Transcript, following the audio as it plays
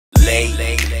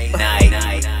Late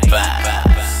night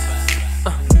vibes.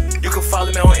 You can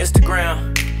follow me on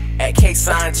Instagram at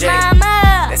KSonJ.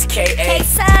 That's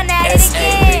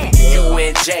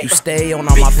KASSAUNJ. You stay on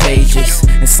all my pages,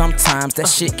 and sometimes that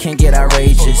shit can get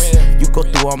outrageous. You go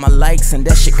through all my likes and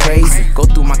that shit crazy. Go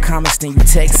through my comments, then you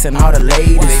texting all the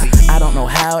ladies. I don't know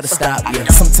how to stop you.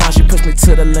 Sometimes you push me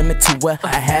to the limit to where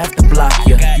I have to block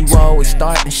you. You always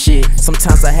starting shit.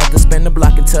 Sometimes I have to spin the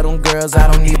block and tell them girls I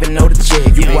don't even know the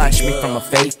chick. You watch me from a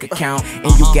fake account,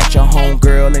 and you got your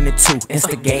homegirl in it too,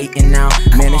 instigating now.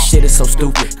 Man, this shit is so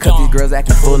stupid, cause these girls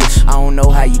acting foolish. I don't know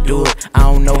how you do it, I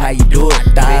don't know how you do it.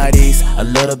 Thotties, a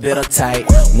little bit of tight.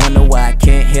 Wonder why I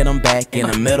can't hit them back in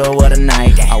the middle of the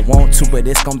night. I want to, but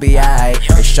it's gonna be alright.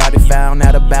 If Shawty found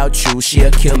out about you,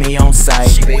 she'll kill me on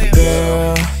sight. Baby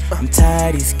girl, I'm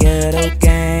tired of these ghetto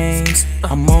games.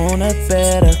 I'm on a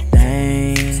better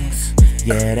things.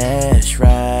 Yeah, that's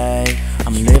right,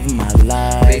 I'm living my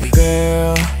life. Baby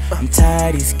girl, I'm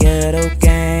tired of these ghetto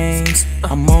games.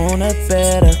 I'm on a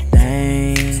better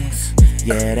things.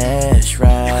 Yeah, that's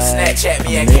right. You can Snapchat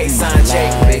me at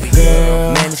KSonJ, baby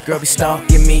girl. Man, this girl be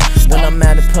stalking me. When I'm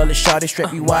out in public, shawty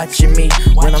straight be watching me.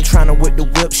 When I'm tryna whip the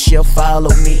whip, she'll follow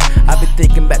me. I been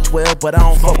thinking about 12, but I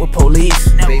don't fuck with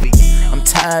police. Baby, I'm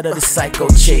tired of this psycho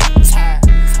chick.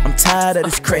 I'm tired of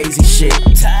this crazy shit.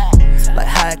 Like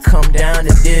how it come down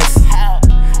to this.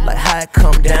 Like how it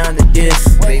come down to this.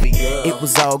 Baby girl, it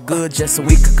was all good just a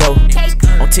week ago.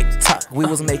 On TikTok, we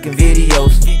was making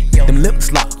videos. Them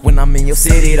lips lock when I'm in your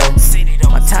city though.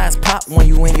 My tires pop when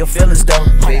you in your feelings though.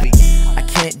 Baby, I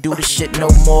can't do this shit no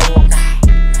more.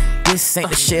 This ain't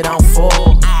the shit I'm for.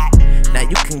 Now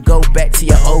you can go back to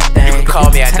your old thing. You can call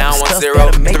me at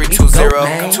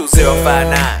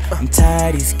 910-320-2059. I'm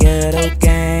tired of these ghetto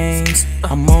games.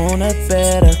 I'm on a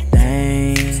better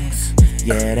things.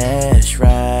 Yeah, that's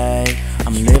right,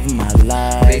 I'm living my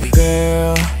life. Baby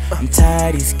girl, I'm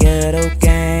tired of these ghetto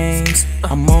games.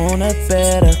 I'm on a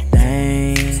better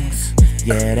things.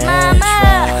 Yeah, that's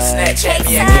right. Snapchat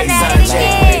me at KSonJ,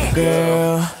 baby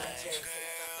girl.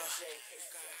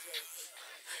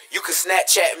 You can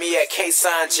Snapchat me at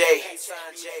KSonJ.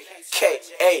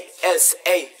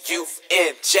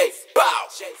 KASSAUNJ. Bow.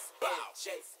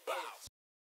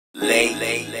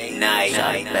 Late night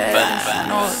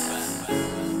vibes.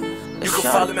 You can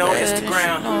follow me on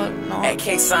Instagram at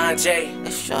KSonJ.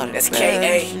 That's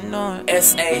KASSAUNJ.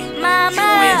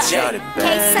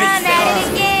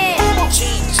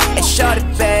 Hey, shawty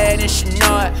bad and she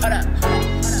know it.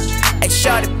 Hey,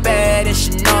 shawty bad and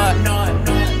she know it.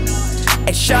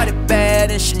 Hey, shawty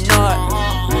bad and she know it.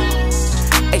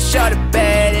 Hey, shawty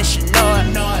bad and she know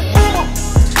it.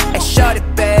 Hey, shawty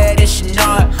bad and she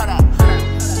know it.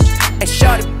 Hey,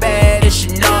 shawty bad and she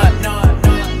know it.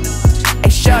 Hey,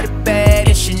 shawty bad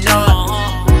and she know it.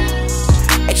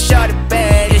 Hey, shawty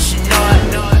bad and she know it.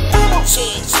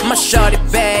 My shawty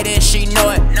bad and she know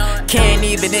it. Can't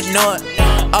even ignore it.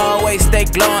 Always stay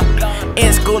glowing.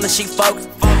 In school and she focused.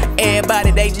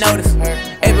 Everybody they notice.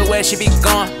 Everywhere she be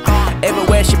gone.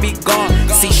 Everywhere she be gone.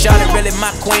 See, shawty really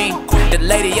my queen, the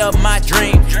lady of my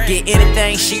dream. Get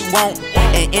anything she want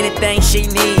and anything she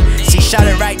need. See,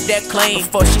 shawty right there clean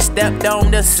before she stepped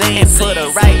on the scene. And put her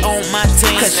right on my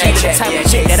team, cause she the type of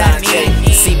chick that I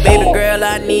need. See, baby girl,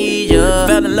 I need ya.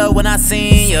 Fell in love when I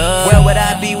seen ya. Where would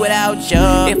I be without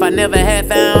ya if I never had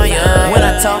found ya? When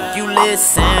I talk, you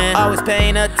listen, always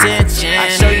paying attention. I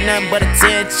show you nothing but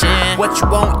attention. What you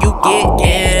want, you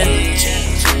get.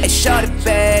 Hey, shawty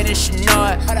bad and she know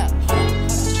it.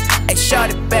 Hey,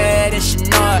 shawty bad and she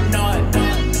know it.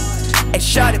 Hey,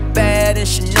 shawty bad and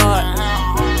she know it.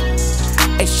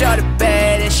 Hey, shawty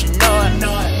bad and she know it.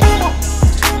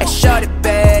 Hey, shawty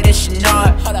bad and she know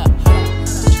it.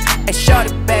 Hey,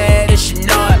 shawty bad and she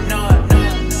know it.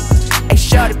 Hey,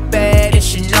 shawty bad and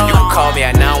she know it. You can call me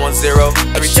at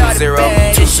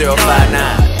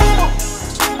 910-320-2059.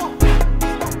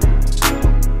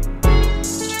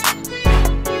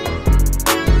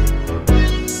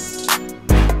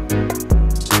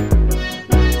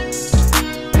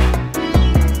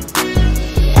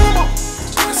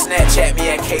 Snapchat me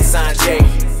at KSonJ.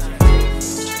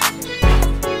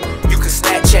 You can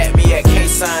Snapchat me at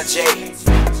KSonJ.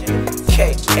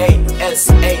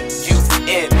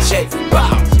 KASSAUNJ.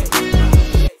 Bow.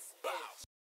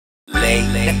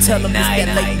 Now tell them it's that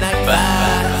late night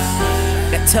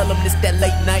vibe. Now tell them it's that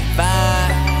late night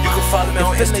vibe. You can follow me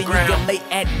on Instagram you get late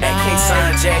at at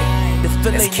KSonJ. The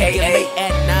feeling you get late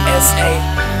at night.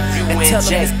 Now tell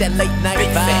them it's that late night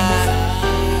vibe.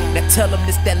 Now tell them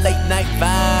it's that late night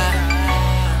vibe.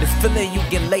 The feeling you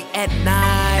get late at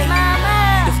night.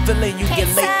 The feeling you get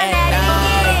late at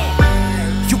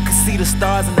night. You can see the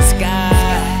stars in the sky.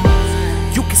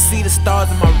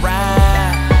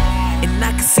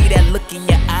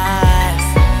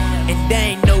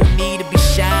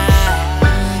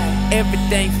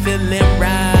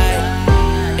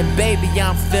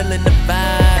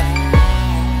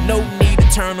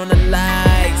 turn on the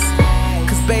lights.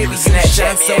 Cause baby, you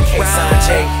shine so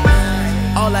bright.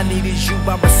 All I need is you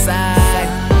by my side.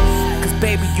 Cause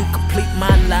baby, you complete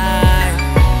my life.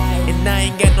 And I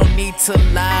ain't got no need to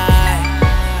lie.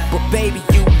 But baby,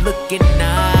 you looking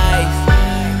nice.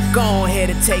 Go ahead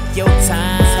and take your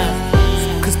time.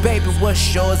 Cause baby,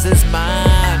 what's yours is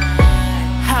mine.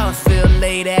 How I feel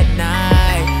late at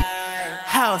night.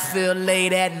 How I feel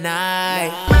late at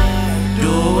night.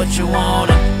 Do what you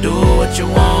wanna, do what you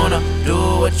wanna,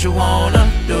 do what you wanna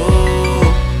do.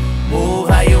 Move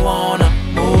how you wanna,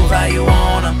 move how you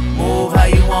wanna, move how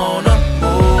you wanna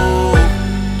move.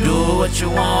 Do what you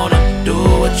wanna, do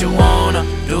what you wanna,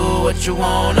 do what you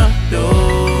wanna do.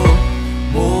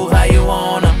 Move how you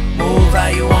wanna, move how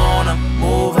you wanna,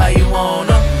 move how you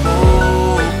wanna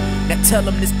move. Now tell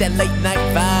them this that late night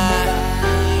vibe.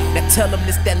 Now tell them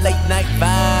this that late night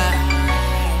vibe.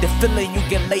 The feeling you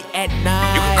get late at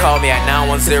night. You can call me at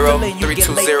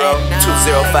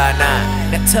 910-320-2059.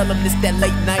 Now tell them this that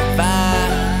late night vibe.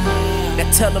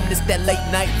 Now tell them this that late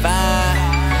night vibe.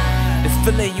 The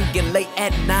feeling you get late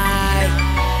at night.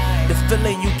 The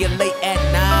feeling you get late at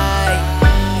night.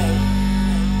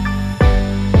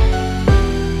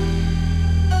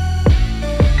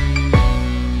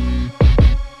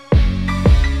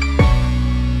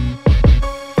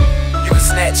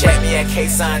 Snapchat me at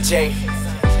K-Sign-J.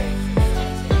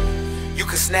 You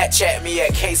can Snapchat me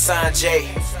at K-Sign-J.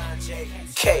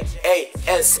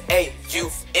 K-A-S-A-U-N-J.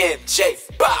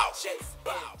 Bow.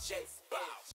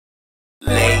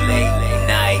 Late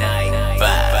night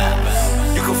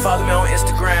vibes. You can follow me on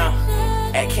Instagram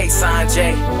at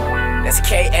K-Sign-J. That's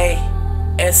K-A-S-A-U-N-J.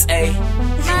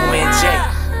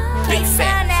 Big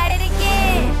fat.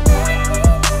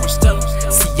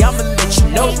 See, I'ma let you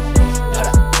know.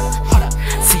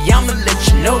 See, I'ma let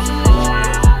you know.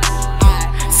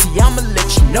 See, I'ma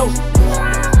let you know.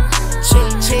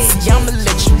 See, I'ma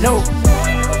let you know.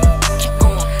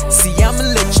 See, I'ma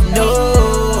let you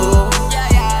know.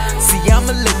 See,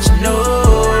 I'ma let you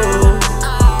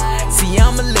know. See,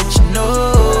 I'ma let you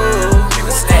know. You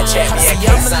can Snapchat me at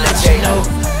K-Sign-J.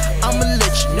 I'ma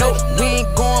let you know. We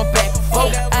ain't going back and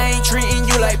forth. I ain't treating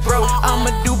you like bro. I'ma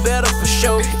do better for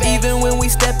sure. Even when we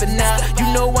stepping out, you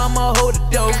know I'ma hold the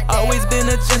door. Always been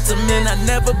a gentleman, I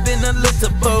never been a little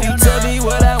boy. You tell me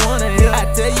what I wanna hear, I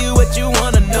tell you what you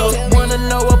wanna know. Wanna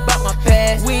know about my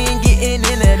past, we ain't getting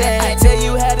into that. I tell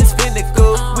you how this finna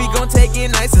go, we gon' take it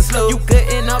nice and slow. You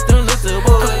cutting off them little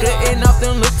boys, I'm cutting off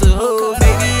them little hoes.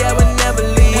 Baby, I would never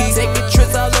leave, we taking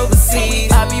trips all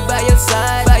overseas. I'll be by your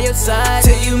side,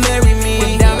 till you marry me.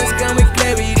 When diamonds come with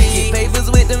clarity, get papers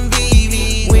with them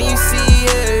BB. When you see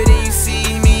her, then you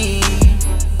see me.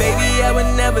 Baby, I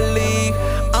would never leave.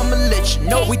 I'ma let you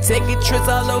know we taking trips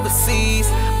all overseas.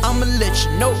 I'ma let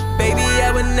you know, baby,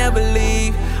 I would never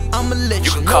leave. I'ma let you know.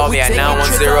 You can call me at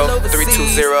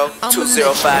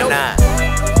 910-320-2059.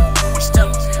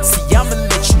 See, I'ma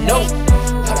let you know.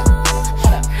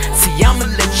 See, I'ma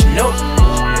let you know.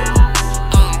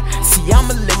 See,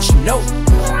 I'ma let you know.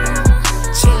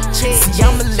 See,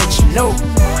 I'ma let you know.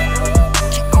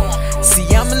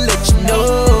 See, I'ma let you know.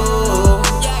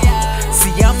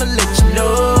 See, I'ma let you know.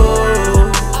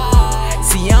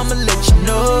 See, I'ma let you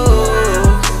know.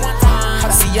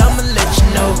 See, I'ma let you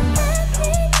know.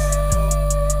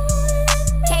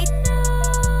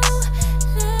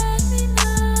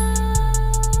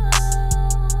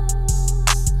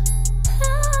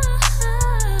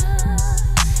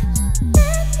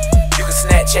 You can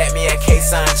Snapchat me at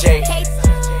K-Sign-J.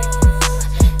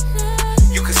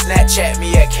 You can Snapchat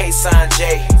me at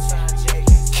K-Sign-J.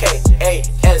 K-A-S-A-U-N-J.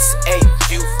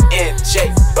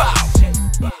 Bow.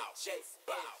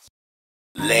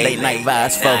 Late night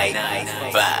vibes, folks.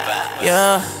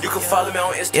 Yeah. You can follow me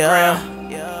on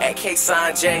Instagram at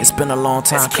K-Sign-J. It's been a long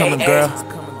time coming, girl.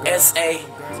 S-A.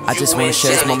 I just wanna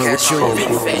share this moment with you.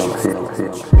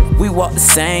 We walk the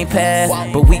same path,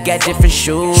 but we got different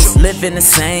shoes. Live in the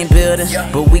same building,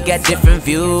 but we got different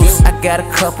views. I got a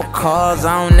couple cars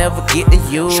I don't never get to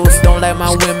use. Don't like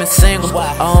my women single,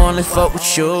 I only fuck with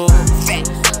you.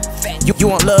 You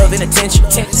want love and attention,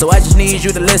 so I just need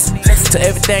you to listen to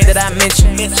everything that I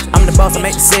mention. I'm the boss, I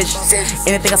make decisions.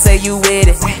 Anything I say, you with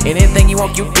it. And anything you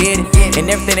want, you get it. And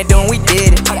everything they doing, we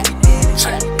did it.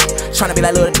 Tryna be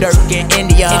like Lil Durk in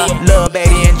India, Lil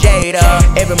Baby and Jada.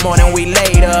 Every morning we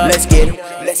later. Let's get it.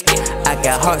 I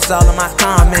got hearts all in my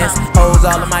comments, hoes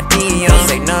all in my DMs.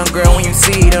 Say none, girl, when you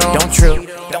see them. Don't trip.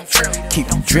 Keep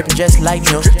them dripping just like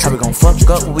milk. How we gon' fuck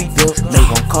up what we built? They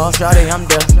gon' call shawty, I'm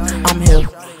there, I'm here.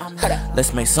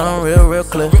 Let's make something real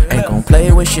clear. Ain't gon'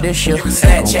 play with you this year. Ain't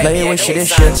gon' play with you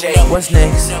this year. What's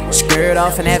next? Skirt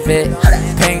off in that vet.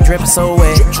 Paint drippin' so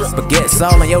wet. Baguettes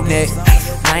all on your neck.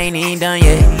 I ain't even done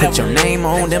yet. Put your name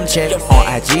on them checks. On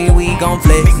IG we gon'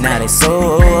 flex. Now they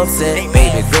so upset.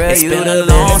 Baby girl, you been a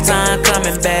long time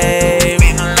coming, babe.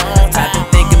 I've been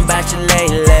thinking about you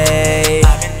lately.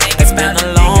 It's been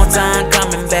a long time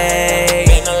coming, babe.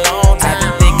 I've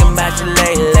been thinking about you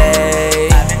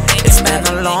lately. It's been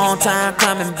a long time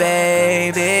coming,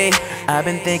 baby. I've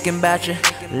been thinking about you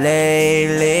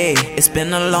lately. It's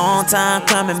been a long time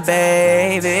coming,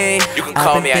 baby. You can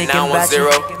call me at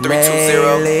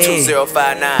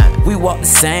 910-320-2059. We walk the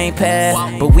same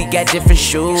path, but we got different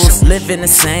shoes. Live in the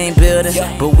same building,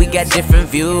 but we got different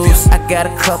views. I got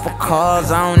a couple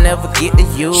cars I don't never get to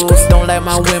use. Don't like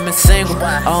my women single,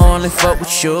 I only fuck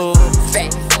with you.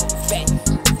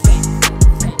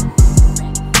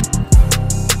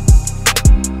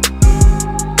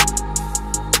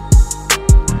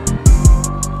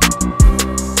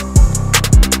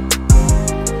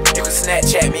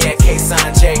 Snapchat me at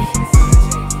KSonJ.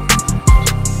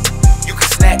 You can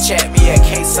Snapchat me at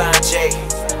KSonJ.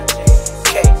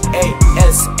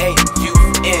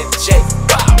 KASAUNJ.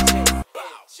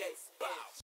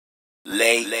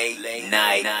 Late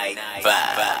night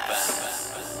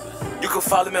vibes. You can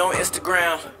follow me on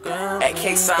Instagram at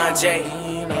KSonJ.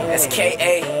 That's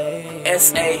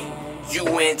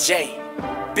KASAUNJ.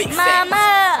 Big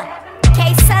Mama,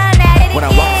 K-Son at it when I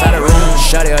walk out the room,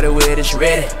 shawty all the way that she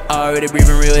ready. Already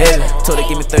breathing real heavy. Told her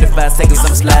give me 35 seconds,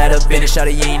 I'ma slide up in it.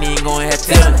 Shawty, you ain't even gonna have to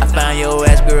tell me. I find your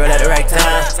ass girl at the right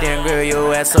time. Damn girl,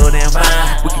 your ass so damn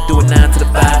fine. We can do it 9 to the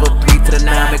 5 or 3 to the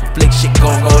 9. Make a flick, shit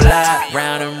gon' go live.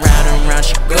 Round and round and round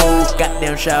she go.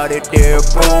 Goddamn shawty, there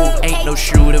bro. Ain't no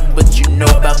shooter, but you know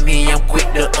about me, I'm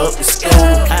quick to up the school.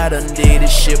 I done did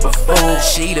this shit before.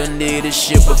 She done did this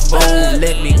shit before.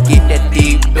 Let me get that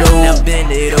deep dough. Now bend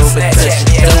it over, touch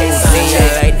your toes.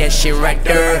 I like that shit right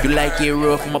there. You like it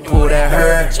rough, I'ma pull that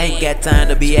her. Ain't got time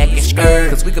to be acting skirt,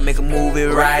 cause we can make a movie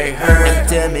right here. Now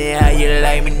tell me how you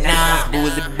like me now. Who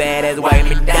is it bad as wipe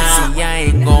me down? See, I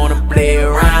ain't gonna play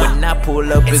around. When I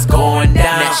pull up, it's going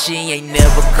down. Now she ain't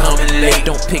never coming late.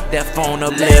 Don't pick that phone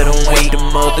up, let them wait.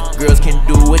 Them other girls can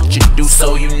do what you do,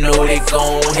 so you know they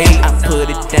gon' hate. I put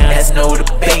it down, that's no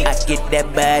debate. I get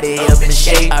that body up in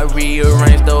shape. I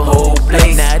rearrange the whole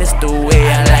place. Now this the way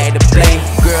I like to play.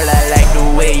 Girl, I like the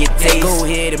way you taste. Go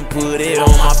ahead and put it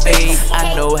on my face.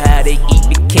 I know how they eat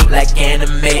the cake like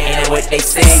anime, ain't what they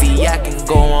say. See, I can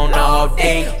go on all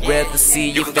day, rather see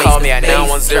you can call me at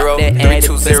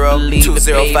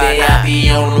 910-320-2059. I be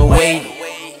on the way.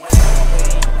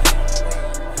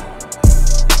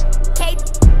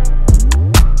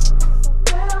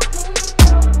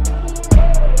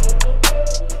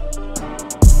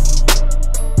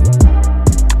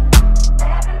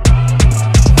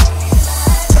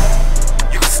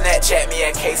 Snapchat me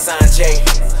at KSonJ.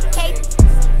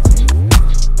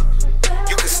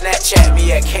 You can Snapchat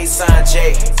me at KSonJ.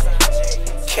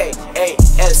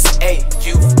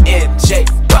 KASAUNJ.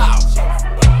 Wow.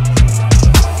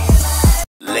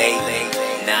 Late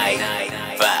night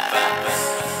vibes.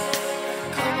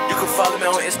 You can follow me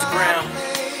on Instagram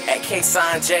at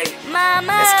KSonJ. Mama,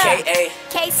 that's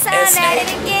K-Son at it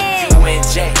again.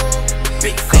 KASAUNJ.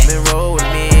 Big come and roll with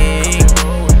me.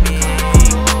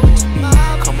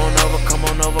 Come on over, come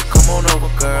on over, come on over,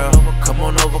 girl. Come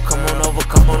on over, come on over,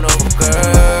 come on over,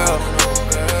 girl.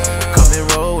 Come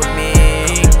and roll with me.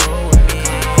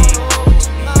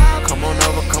 Come on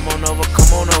over, come on over,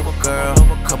 come on over, girl.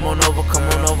 Come on over, come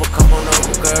on over, come on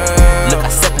over, girl. Look, I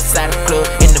stepped inside the club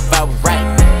and the vibe was right.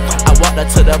 I walked up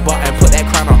to the bar and put that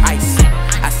crown on ice.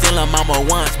 I seen her mama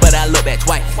once, but I looked back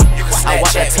twice. I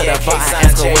walked up to the bar and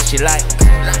asked her what she like.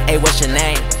 Hey, what's your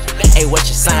name? Hey, what's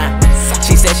your sign?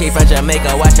 She said she from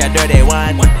Jamaica, watch her dirty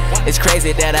wine. It's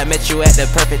crazy that I met you at the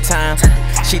perfect time.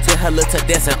 She did her little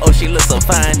dance and oh, she look so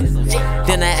fine.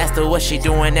 Then I asked her what she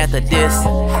doing after this.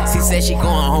 She said she going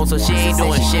home, so she ain't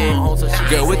doing shit.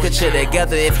 Girl, we could chill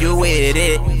together if you with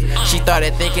it. She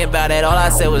started thinking about it, all I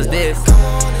said was this: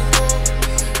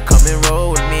 come and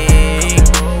roll with me.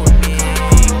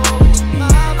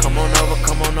 Come on over,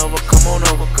 come on over, come on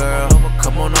over, girl.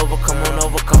 Come on over, come on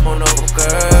over, come on over,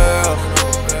 girl.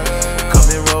 Come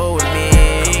and roll with me.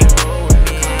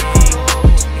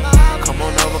 Come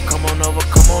on over, come on over,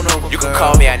 come on over, girl. You can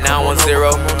call me at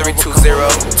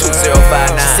 910-320-2059. She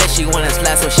said she wanna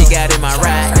slide, so she got in my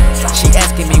ride. She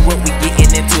asking me what we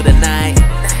getting into tonight.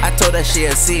 I told her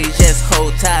she'll see, just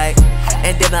hold tight.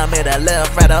 And then I made a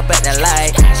left right up at the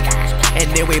light. And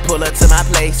then we pull up to my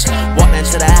place, walked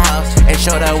into the house and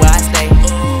showed her where I stay.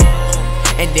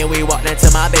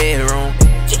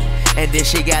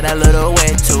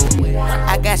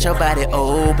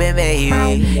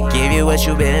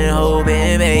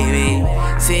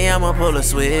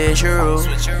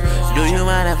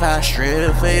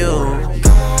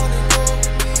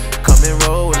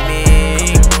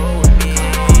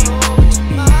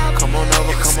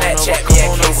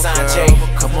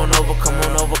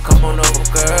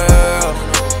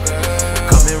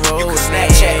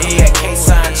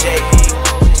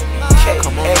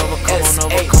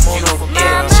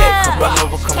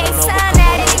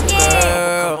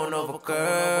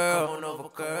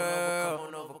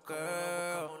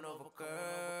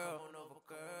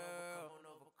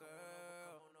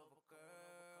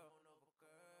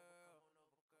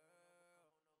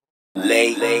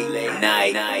 Late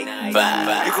night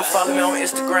vibe. You can follow me on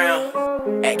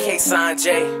Instagram at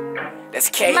KSignJ. That's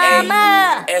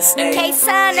Mama, KASA.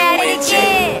 K-Sign at it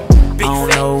again. I don't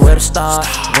know where to start.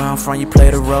 Where I'm from, you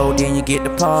play the role, then you get the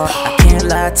part. I can't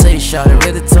lie to you, shawty,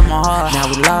 really to my heart. Now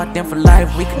we locked in for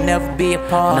life, we can never be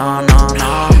apart. No,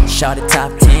 shawty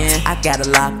top 10, I got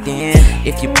her locked in.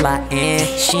 If you plotting,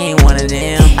 she ain't one of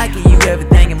them. I give you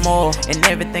everything and more, and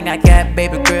everything I got,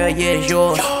 baby girl, yeah, it's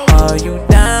yours. Are you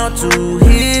down to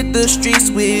hit the streets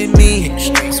with me?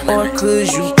 Or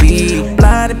could you be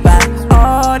blinded by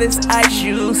all this ice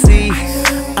you see?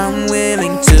 I'm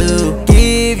willing to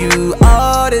give you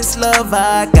all this love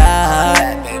I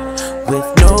got, with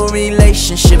no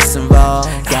relationships involved.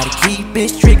 Gotta keep it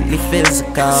strictly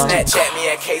physical. Snapchat me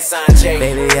at KSignJ.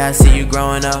 Baby, I see you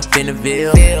growing up in the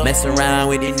Ville, messing around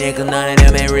with these niggas, none of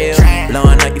them ain't real.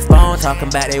 Blowing up your phone, talking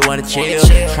about they wanna chill.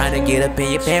 Trying to get up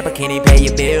in your pants, but can't even pay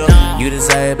your bill. You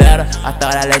deserve better, I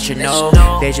thought I'd let you know.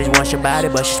 They just want your body,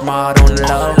 but you're smart on the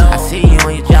low. I see you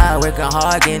on your job, working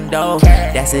hard, getting dope.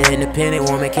 That's an independent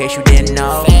woman, in case you didn't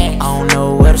know. I don't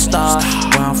know where to start.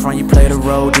 Where I'm from, you play the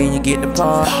role, then you get the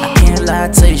part. I can't lie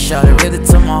to you, shawty, really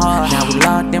to my heart. Now we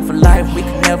locked in for life, we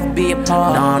can never be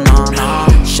apart. No,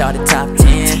 shawty top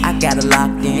 10, I got her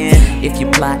locked in. If you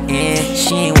plotting,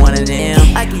 she ain't one of them.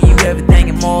 I give you everything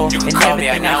and more, and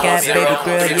everything I got, baby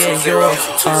girl, yeah, it's yours.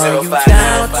 Are you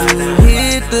down to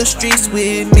hit the streets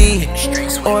with me?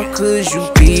 Or could you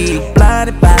be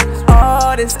blinded by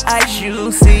all this ice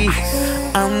you see?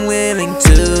 I'm willing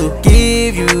to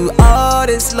give you all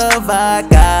this love I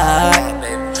got,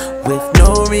 with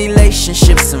no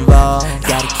relationships involved.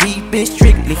 Gotta keep it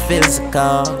strictly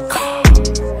physical.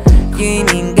 You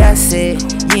ain't even gotta sit,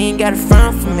 you ain't gotta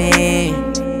front for me.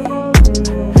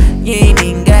 You ain't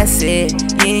even gotta sit,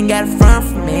 you ain't gotta front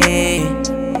for me.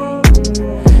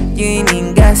 You ain't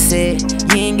even gotta sit,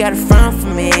 you ain't gotta front for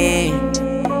me.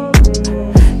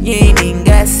 You ain't even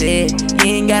gotta sit,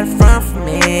 you ain't gotta front for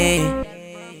me.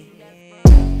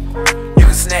 You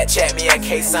can Snapchat me at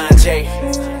KSignJ.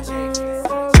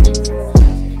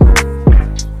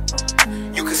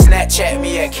 You can Snapchat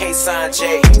me at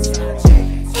KSignJ.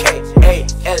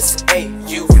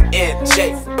 KASAUNJ.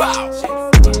 Bow.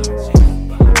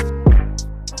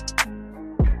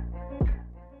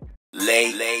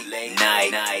 Late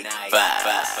night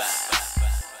vibe.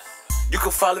 You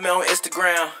can follow me on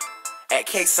Instagram at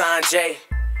KSignJ.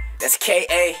 That's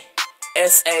KASAUNJ.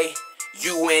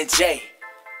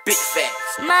 Big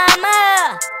facts.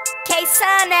 Mama,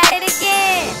 K-Sign at it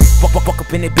again. Walk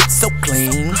up in it, bitch, so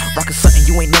clean. Rockin' something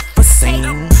you ain't never seen.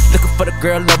 Looking for the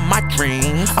girl of my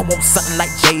dreams. I want something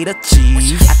like Jada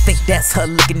Cheese. I think that's her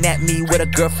looking at me with her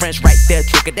girlfriends right there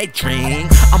drinking they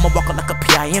drink. I'ma walk on like a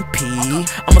PIMP.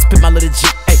 I'ma spit my little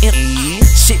G-A-M-E.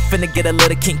 Shit finna get a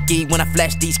little kinky when I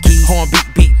flash these keys. Horn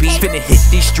beat. Finna hit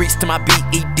these streets to my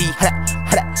B-E-D.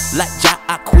 Like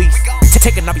Ja-Aquise.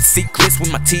 Taking all these secrets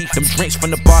with my teeth. Them drinks from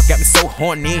the bar got me so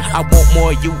horny. I want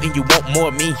more of you and you want more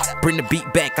of me. Bring the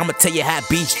beat back, I'ma tell you how it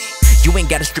be. You ain't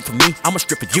gotta strip for me, I'ma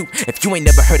strip for you. If you ain't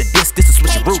never heard of this is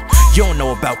switcheroo. You don't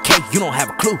know about K, you don't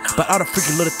have a clue. But all the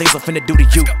freaky little things I'm finna do to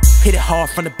you. Hit it hard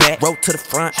from the back, roll to the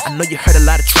front. I know you heard a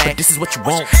lot of trash, but this is what you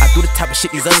want. I do the type of shit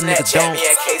these other niggas don't.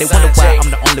 They wonder why I'm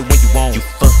the only one you want. You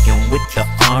fucking with the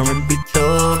R&B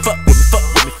thug.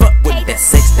 Fuck with me, that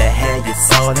sex that had you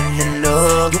falling in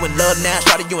love. You in love now,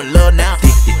 shawty, you in love now.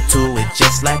 Addicted to it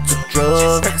just like the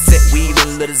drugs. Percocet, weed,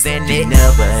 and little Xanax.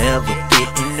 Never ever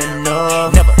getting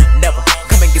enough. Never,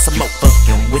 come and get some more.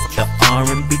 Fucking with the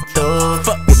R&B thug.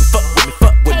 Fuck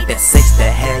with me, that sex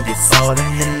that had you falling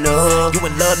in love. You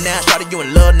in love now, shawty, you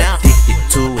in love now. Addicted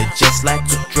to it just like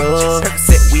the drugs.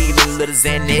 Percocet, weed, and little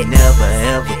Xanax. Never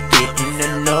ever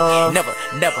getting enough. Never,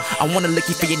 never. I wanna lick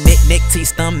you for your neck, neck to your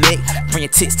stomach. Bring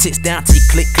your tits down till you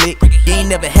click, click. You ain't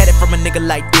never had it from a nigga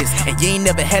like this, and you ain't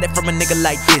never had it from a nigga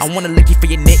like this. I wanna lick you for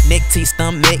your neck, neck to your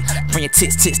stomach. Bring your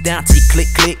tits down till you click,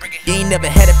 click. You ain't never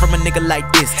had it from a nigga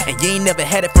like this, and you ain't never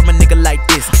had it from a nigga like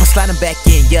this. I'm sliding back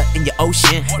in, yeah, in your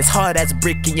ocean. It's hard as a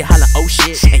brick in your holler, oh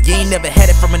shit. And you ain't never had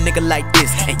it from a nigga like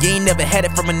this, and you ain't never had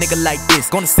it from a nigga like this.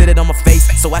 Gonna sit it on my face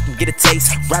so I can get a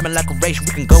taste. Rhyming like a race,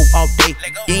 we can go all day.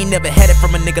 You ain't never had it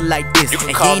from a nigga like this, You can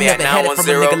and call you me ain't at never had it from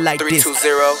a nigga like this.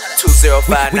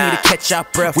 910-320-2059. We need to catch our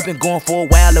breath. We've been going for a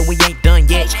while and we ain't done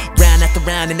yet. Round after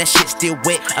round and that shit still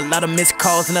wet. A lot of missed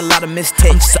calls and a lot of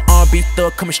mistakes. I'm just an R&B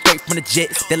thug coming straight from the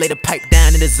jets. They lay the pipe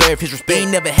down and deserve his respect. You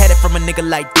ain't never had it from a nigga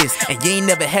like this, and you ain't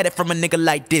never had it from a nigga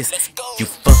like this. You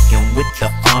fucking with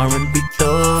the R&B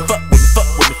thug. Fuck with me,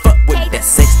 fuck with me, fuck with me. That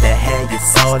sex that had you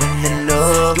falling in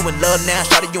love. You in love now,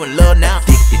 shawty, you in love now.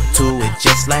 Addicted to it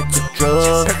just like the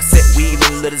drug. Percocet, weed,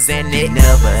 and little Xanax.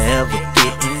 Never ever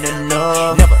getting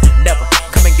enough. Never, never.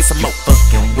 Come and get some more.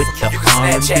 Fucking with the R&B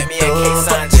Snapchat me at thug.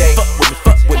 K-Sign J. Fuck with me,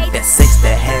 fuck with me. That sex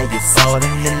that had you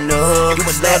falling in love. You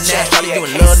in love now, shawty, you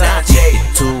in love now. Addicted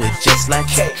to it just like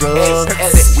the drug.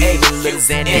 Percocet, weed, and little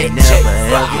Xanax. Never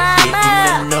ever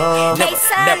getting enough. Never,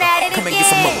 never. Come and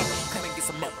get some more. Come and get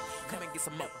some more. Come and get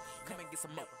some more. Come and get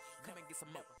some more. Come and get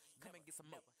some more. Come and get some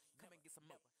more. Come and get some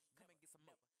more. Come and get some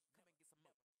more.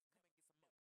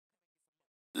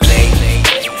 Late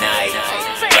night vibes.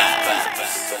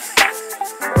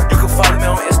 You can follow me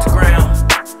on Instagram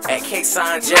at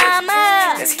K-Sign J.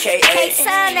 That's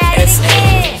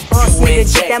K-A-S-A. Boss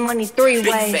nigga, get that money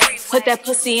three-way. Put that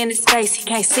pussy in his face, he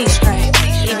can't see straight.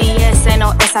 EBS ain't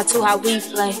no SI2 how we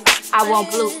play. I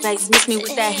want blue face, miss me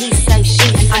with that he say, she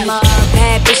say. I'm a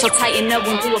bad bitch, so tighten up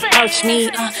when you approach me.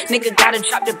 Nigga gotta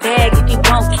drop the bag if you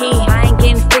won't key. I ain't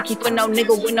getting freaky for no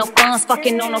nigga with no funds.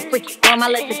 Fucking on no freaky bum, I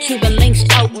let the Cuban links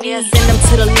choke me. Send them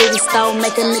to the Louis store,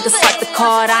 make a nigga swipe the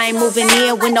card. I ain't moving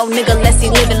in with no nigga less he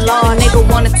living large. Nigga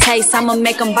wanna taste, I'ma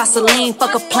make him Vaseline.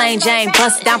 Fuck a plain Jane,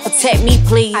 bust down, protect me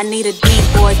please. I need a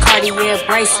D-boy Cartier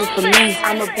bracelet for me.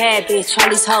 I'm a bad bitch, all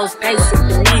these hoes basic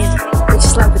to me.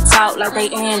 Bitches like to talk like they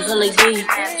Angela Yee.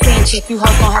 Can't check you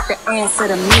hoes gon' have to answer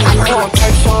to me. I want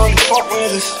types on fuck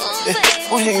niggas.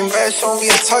 We hanging bad, so we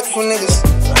in touch with niggas.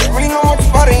 I really know much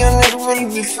about it, young nigga really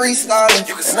be freestyling.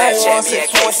 You can And I ain't wanna Snapchat me say at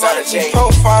too much about it, K-Sign J. be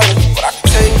profiling. But I can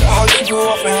tell you how she grew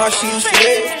up and how she used to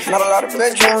live. Not a lot of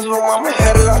bedrooms, but mama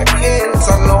had a lot of kids.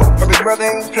 I know her big brother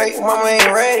ain't play, mama ain't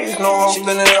ready. No hope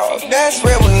in it all. That's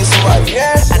real, we need somebody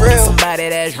that's I need real. somebody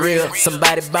that's real,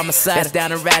 somebody by my side that's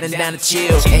down and riding down to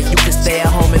chill. And you can stay at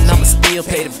home and I'ma still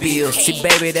pay the bills. See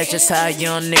baby, that's just how a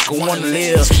young nigga wanna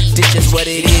live. This just what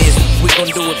it is, we gon'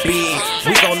 do it big.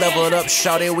 We gon' level it up,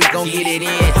 shawty, we gon' get it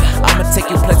in. I'ma take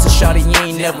you places, shawty, you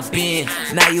ain't never been.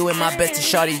 Now you in my bestie,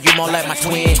 shawty, you more like my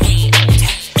twin. You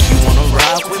wanna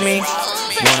rock with me?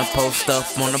 Wanna post up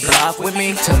on the block with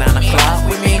me? Till 9 o'clock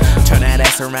with me? Turn that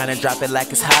ass around and drop it like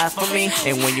it's hot for me.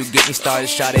 And when you get me started,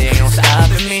 shawty, ain't no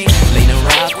stopping me. Lean and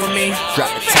rock with me,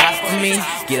 drop the top for me.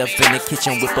 Get up in the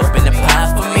kitchen, whip up in the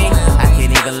pot for me. I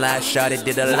can't even lie, shawty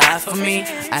did a lot for me.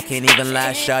 I can't even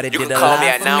lie, shawty You did can a call lot me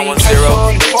at for me.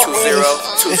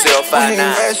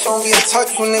 910-320-2059. So we in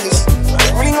touch with niggas. I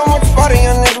really know much about it,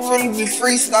 young nigga really be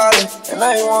freestyling. And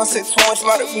I ain't wanna say too much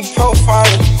about it, be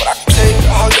profiling. But I can tell you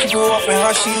how she grew up and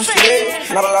how she used to live.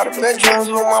 Not a lot of bedrooms,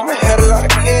 but mama had a lot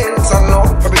of kids. I know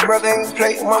her big brother ain't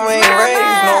play, mama ain't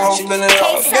raised. No hope in it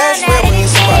all. That's real, we need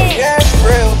somebody that's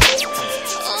real.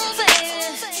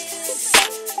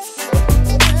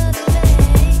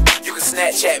 You can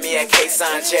Snapchat me at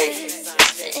K-Sign J.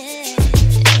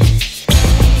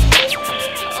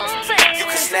 You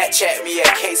can Snapchat me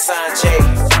at K-Sign J.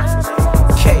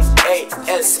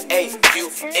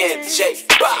 K-A-S-A-U-N-J.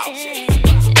 Bow.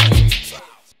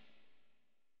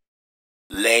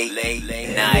 Late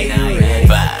night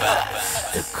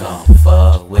vibes. To come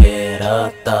fuck with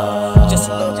a thug. Just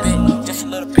a little bit, just a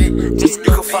little bit. You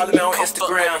can follow me on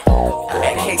Instagram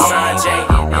at K-Sign J.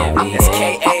 That's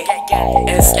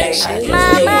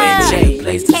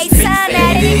K-A-S-A-U-N-J. K-Sign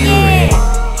at it again.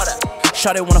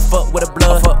 Shawty wanna fuck with a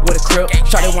blood, fuck with a crip.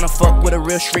 Shawty wanna fuck with a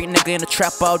real street nigga in the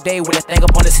trap all day with that thing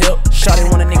up on his hip. Shawty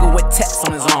want a nigga with tats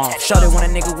on his arm. Shawty want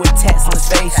a nigga with tats on his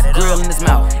face, grill in his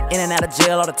mouth, in and out of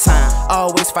jail all the time.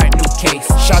 Always fight new case.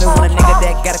 Shawty want a nigga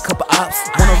that got a couple ops.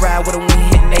 Wanna ride with a when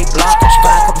hitting they block.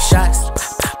 Buy a couple shots.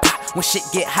 When shit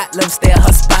get hot, let him stay at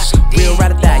her spot. Real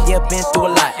ride or die, yeah, been through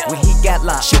a lot. When he got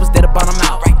locked, shit was there to bottom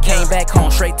out. Came back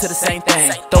home, straight to the same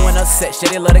thing. Throwing up sex, yeah,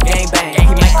 they love the game bang. He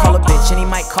might call a bitch and he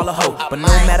might call a hoe, but no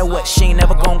matter what, she ain't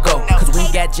never gon' go. Cause when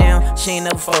he got jammed, she ain't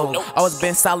never fold. Always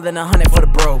been solid in 100 for the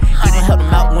bro. Even helped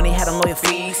him out when he had him lawyer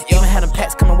fees. Even had him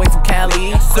packs coming away from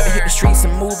Cali. Quick to hit the streets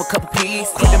and move a couple P's.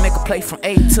 Quick to make a play from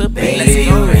A to B. Baby,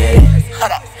 you ready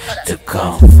to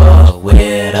come fuck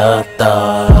with a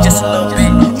thug? Just a little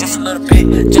bit, just a little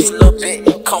bit, just a little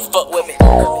bit. Come fuck with me.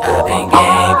 I've been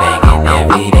gang banging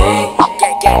every day.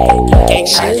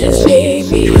 I just need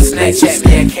me a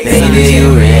Snapchat. Baby,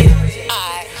 you ready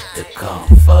to come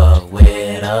fuck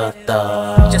with a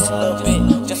thug? Just a little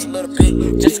bit, just a little bit,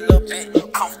 just a little bit.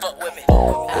 Come fuck with me.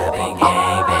 I've been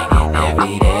gang banging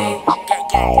every day.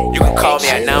 You can call me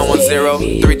at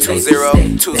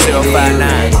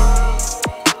 910-320-2059.